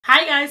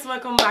Hi guys,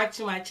 welcome back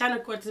to my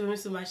channel.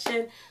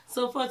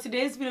 So for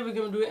today's video, we're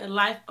going to do a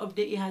live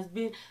update. It has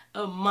been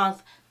a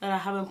month that I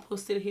haven't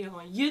posted here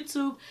on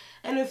YouTube,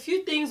 and a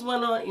few things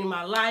went on in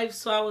my life.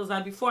 So I was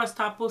like, before I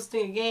start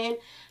posting again,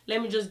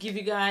 let me just give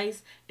you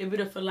guys a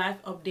bit of a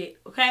live update,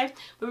 okay?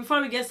 But before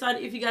we get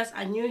started, if you guys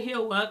are new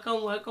here,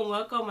 welcome.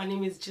 My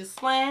name is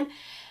Ghislaine.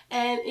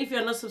 And if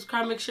you're not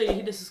subscribed, make sure you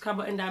hit the subscribe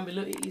button down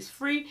below. It is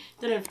free.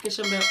 The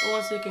notification bell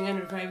on so you can get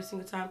notified every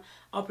single time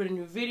I upload a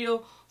new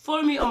video.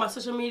 Follow me on my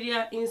social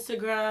media,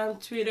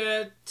 Instagram,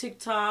 Twitter,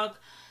 TikTok,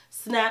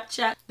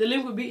 Snapchat. The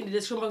link will be in the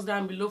description box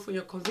down below for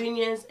your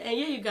convenience. And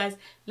yeah, you guys,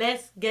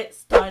 let's get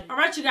started.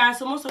 Alright, you guys,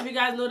 so most of you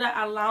guys know that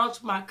I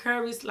launched my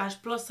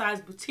curvy/plus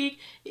size boutique.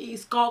 It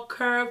is called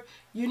Curve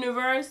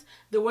Universe.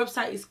 The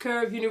website is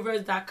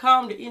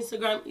curveuniverse.com. The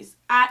Instagram is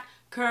at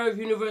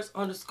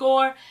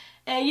curveuniverse_.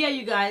 And yeah,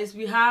 you guys,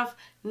 we have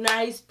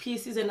nice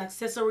pieces and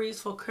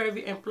accessories for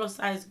curvy and plus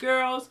size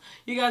girls.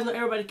 You guys know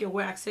everybody can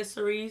wear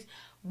accessories,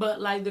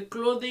 but like the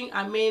clothing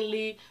are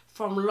mainly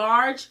from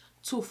large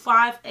to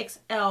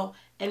 5XL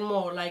and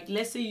more. Like,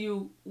 let's say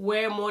you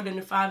wear more than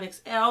the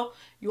 5XL,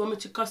 you want me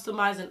to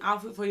customize an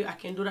outfit for you, I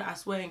can do that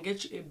as well and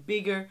get you a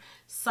bigger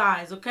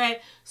size,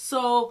 okay?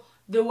 So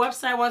the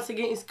website, once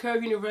again, is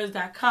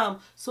curveuniverse.com.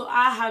 So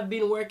I have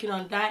been working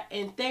on that,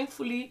 and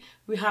thankfully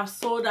we have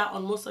sold out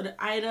on most of the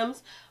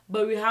items,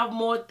 but we have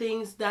more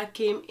things that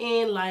came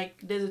in. Like,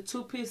 there's a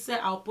 2-piece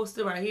set. I'll post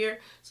it right here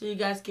so you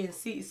guys can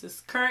see. It's a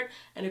skirt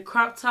and a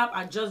crop top.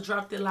 I just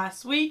dropped it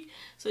last week.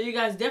 So you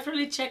guys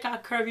definitely check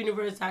out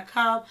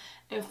curveuniverse.com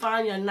and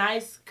find your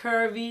nice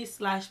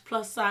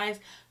curvy/plus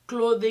size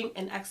clothing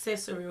and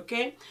accessory,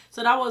 okay?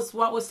 So that was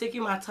what was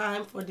taking my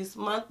time for this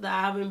month that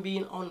I haven't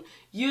been on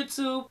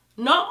YouTube.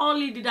 Not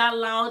only did I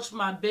launch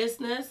my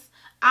business,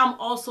 I'm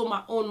also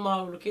my own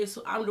model, okay?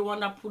 So I'm the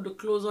one that put the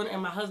clothes on,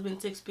 and my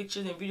husband takes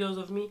pictures and videos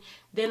of me.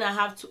 Then I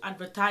have to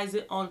advertise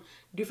it on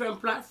different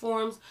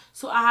platforms.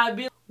 So I have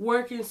been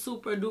working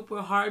super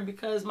duper hard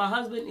because my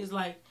husband is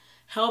like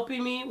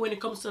helping me when it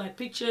comes to like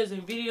pictures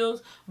and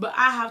videos, but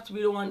I have to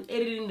be the one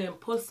editing them,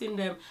 posting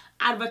them,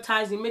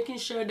 advertising, making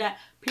sure that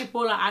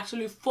people are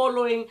actually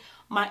following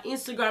my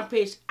Instagram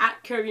page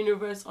at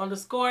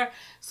curveuniverse_,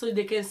 so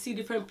they can see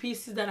different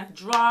pieces that I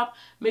drop.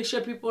 Make sure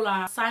people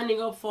are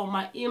signing up for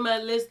my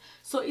email list.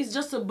 So it's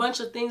just a bunch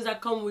of things that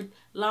come with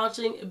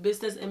launching a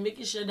business and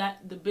making sure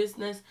that the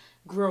business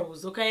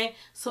grows, okay?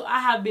 So I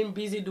have been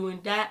busy doing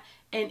that,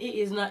 and it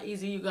is not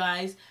easy, you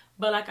guys.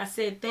 But like I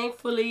said,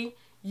 thankfully,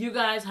 you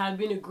guys have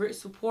been a great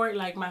support.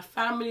 Like my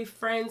family,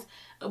 friends,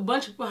 a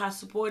bunch of people have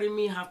supported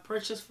me, have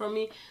purchased from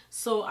me.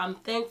 So I'm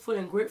thankful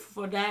and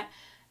grateful for that.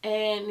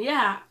 And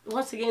yeah,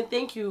 once again,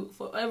 thank you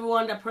for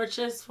everyone that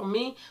purchased from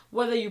me.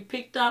 Whether you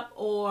picked up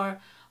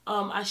or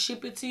I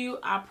ship it to you,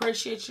 I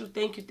appreciate you.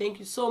 Thank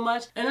you so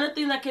much. Another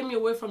thing that kept me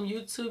away from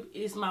YouTube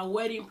is my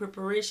wedding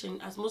preparation.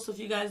 As most of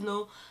you guys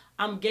know,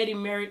 I'm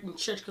getting married in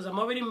church because I'm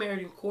already married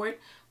in court,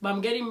 but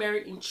I'm getting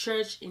married in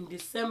church in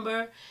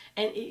December,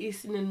 and it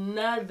is in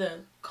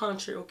another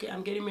country, okay?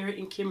 I'm getting married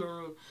in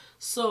Cameroon.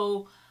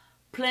 So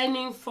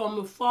planning from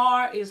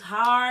afar is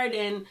hard,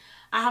 and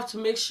I have to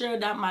make sure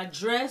that my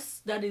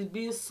dress that is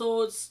being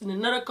sold in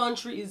another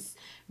country is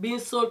being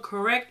sold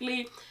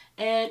correctly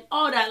and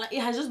all that. Like,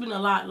 it has just been a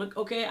lot. Look,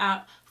 okay,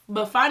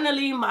 but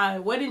finally my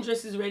wedding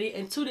dress is ready,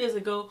 and 2 days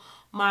ago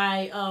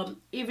my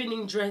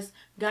evening dress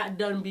got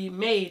done being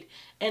made,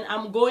 and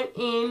I'm going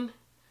in.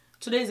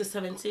 Today is the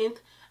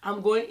 17th. I'm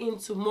going in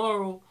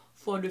tomorrow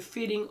for the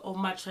fitting of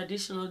my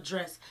traditional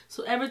dress.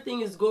 So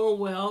everything is going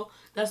well.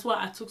 That's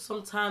why I took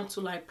some time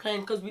to like plan,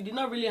 because we did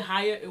not really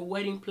hire a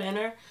wedding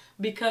planner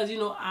because, you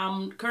know,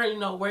 I'm currently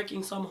not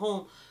working, so I'm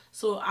home.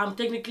 So I'm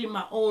technically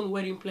my own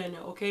wedding planner,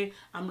 okay?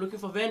 I'm looking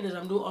for vendors,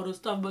 I'm doing all those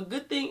stuff. But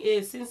good thing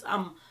is, since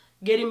I'm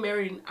getting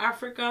married in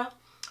Africa,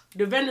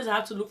 the vendors I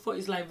have to look for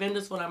is like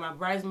vendors for like my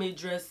bridesmaid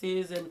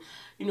dresses and,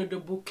 you know, the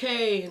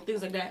bouquet and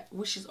things like that,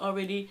 which is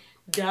already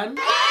done.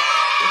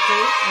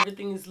 Okay,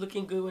 everything is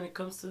looking good when it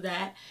comes to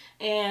that.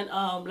 And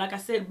like I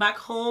said, back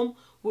home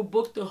we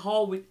booked the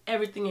hall with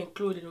everything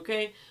included,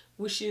 okay,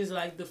 which is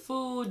like the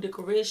food,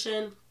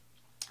 decoration,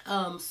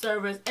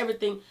 service,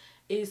 everything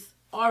is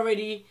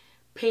already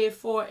paid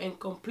for and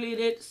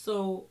completed.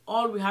 So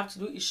all we have to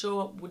do is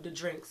show up with the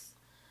drinks,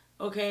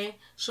 okay?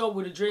 Show up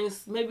with the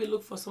drinks. Maybe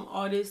look for some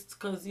artists,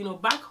 because, you know,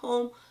 back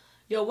home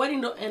your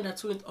wedding don't end at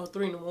 2 or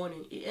 3 in the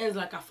morning. It ends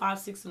like at 5,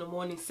 6 in the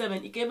morning,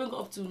 7. It can even go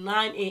up to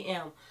 9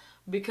 a.m.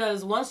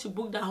 because once you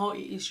book that hall,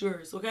 it is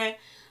yours, okay?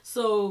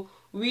 So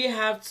we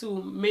have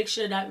to make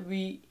sure that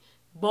we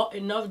bought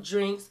enough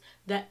drinks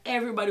that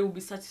everybody will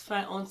be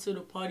satisfied until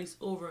the party's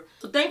over.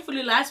 So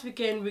thankfully last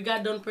weekend we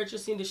got done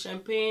purchasing the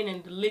champagne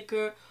and the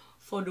liquor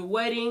for the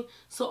wedding.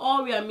 So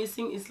all we are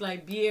missing is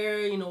like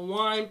beer, you know,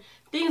 wine,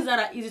 things that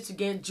are easy to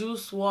get,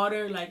 juice,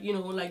 water, like, you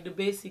know, like the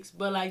basics.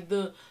 But like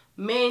the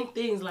main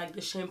things like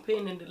the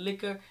champagne and the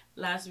liquor,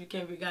 last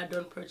weekend we got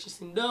done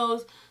purchasing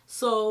those.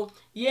 So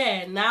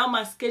yeah, now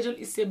my schedule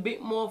is a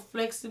bit more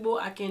flexible.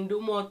 I can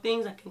do more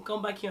things. I can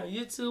come back here on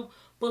YouTube,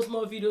 post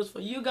more videos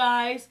for you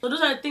guys. So those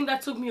are the things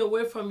that took me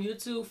away from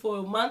YouTube for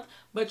a month.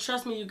 But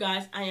trust me, you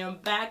guys, I am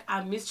back.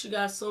 I missed you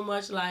guys so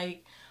much.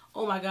 Like,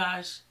 oh my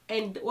gosh.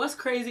 And what's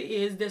crazy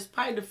is,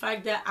 despite the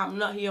fact that I'm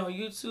not here on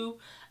YouTube,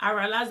 I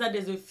realized that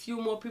there's a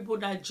few more people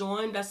that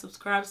joined, that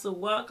subscribe. So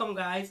welcome,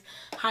 guys.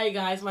 Hi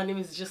guys, my name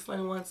is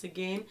Ghislaine once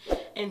again,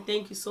 and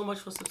thank you so much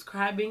for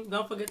subscribing.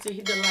 Don't forget to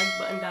hit the like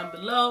button down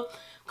below.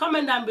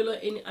 Comment down below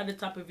any other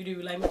type of video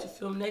you'd like me to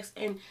film next,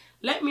 and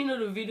let me know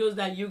the videos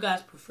that you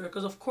guys prefer,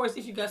 because of course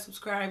if you guys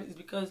subscribe, it's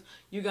because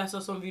you guys saw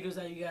some videos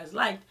that you guys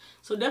liked.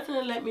 So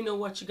definitely let me know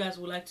what you guys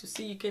would like to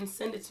see. You can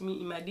send it to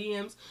me in my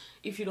DMs.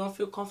 If you don't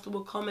feel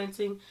comfortable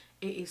commenting,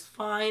 it is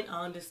fine,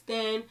 I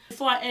understand.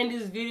 Before I end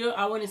this video,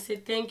 I want to say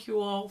thank you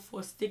all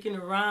for sticking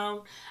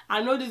around.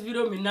 I know this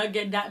video may not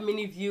get that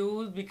many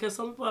views because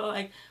some people are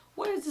like,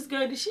 where is this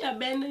girl? Did she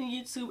abandon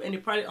YouTube? And they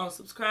probably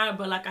unsubscribe.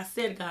 But like I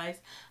said, guys,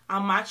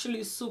 I'm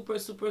actually super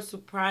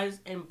surprised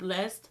and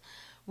blessed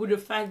with the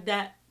fact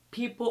that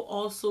people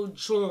also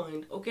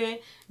joined.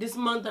 Okay, this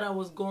month that I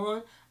was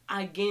gone,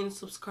 I gained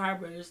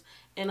subscribers,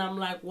 and I'm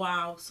like,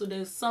 wow, so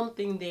there's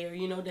something there,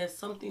 you know, there's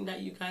something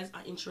that you guys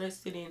are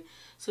interested in.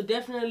 So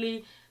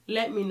definitely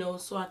let me know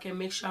so I can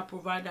make sure I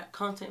provide that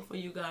content for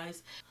you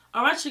guys.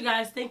 Alright, you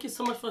guys, thank you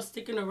so much for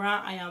sticking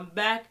around. I am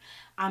back.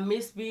 I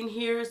miss being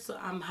here, so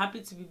I'm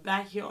happy to be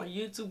back here on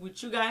YouTube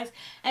with you guys.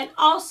 And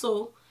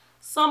also,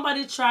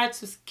 somebody tried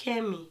to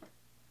scam me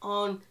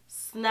on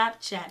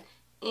Snapchat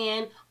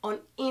and on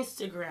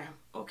Instagram,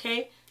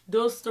 okay?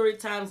 Those story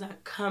times are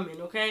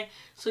coming, okay?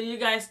 So you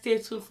guys stay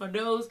tuned for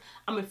those.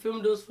 I'm gonna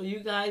film those for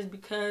you guys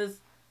because,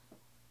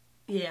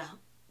 yeah,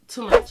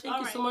 too much.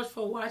 Thank you so much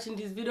for watching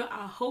this video.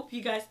 I hope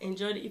you guys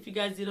enjoyed it. If you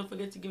guys did, don't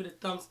forget to give it a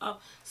thumbs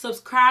up.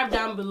 Subscribe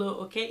down below,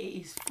 okay?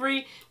 It is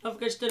free. Don't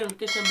forget to turn the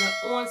notification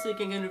bell on so you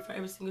can get notified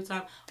every single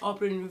time I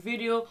upload a new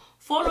video.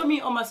 Follow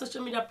me on my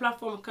social media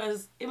platform,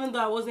 because even though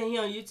I wasn't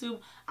here on YouTube,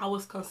 I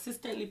was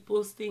consistently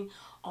posting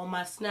on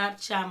my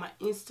Snapchat, my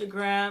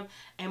Instagram,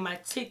 and my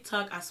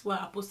TikTok as well.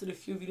 I posted a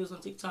few videos on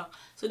TikTok.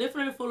 So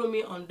definitely follow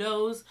me on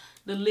those.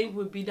 The link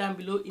will be down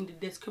below in the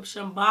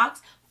description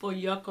box for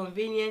your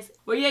convenience.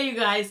 But yeah, you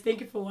guys,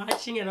 thank you for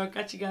watching, and I'll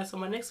catch you guys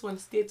on my next one.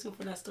 Stay tuned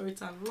for that story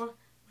time.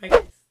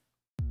 Bye.